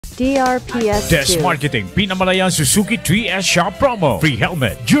DRPS Desk Marketing Pinamalayan Suzuki 3S Shop Promo. Free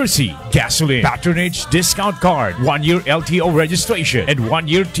helmet, jersey, gasoline, patronage discount card, 1-year LTO registration, and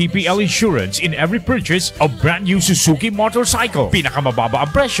 1-year TPL insurance in every purchase of brand new Suzuki motorcycle. Pinakamababa ang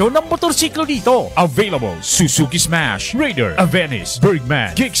presyo ng motorsiklo dito. Available Suzuki Smash, Raider, Avensis,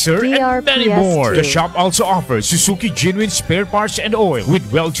 Bergman, Gixxer, and many more. The shop also offers Suzuki genuine spare parts and oil with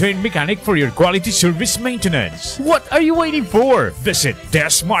well-trained mechanic for your quality service maintenance. What are you waiting for? Visit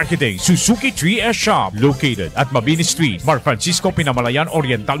Desk Marketing Suzuki 3S Shop located at Mabini Street, Mar Francisco, Pinamalayan,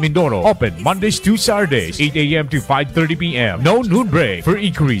 Oriental Mindoro. Open Mondays to Saturdays, 8 a.m. to 5:30 p.m. No noon break. For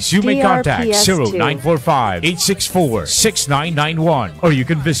inquiries, you may contact 0945-864-6991 or you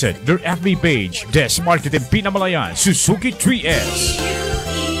can visit their FB page, Desk Marketing Pinamalayan Suzuki 3S.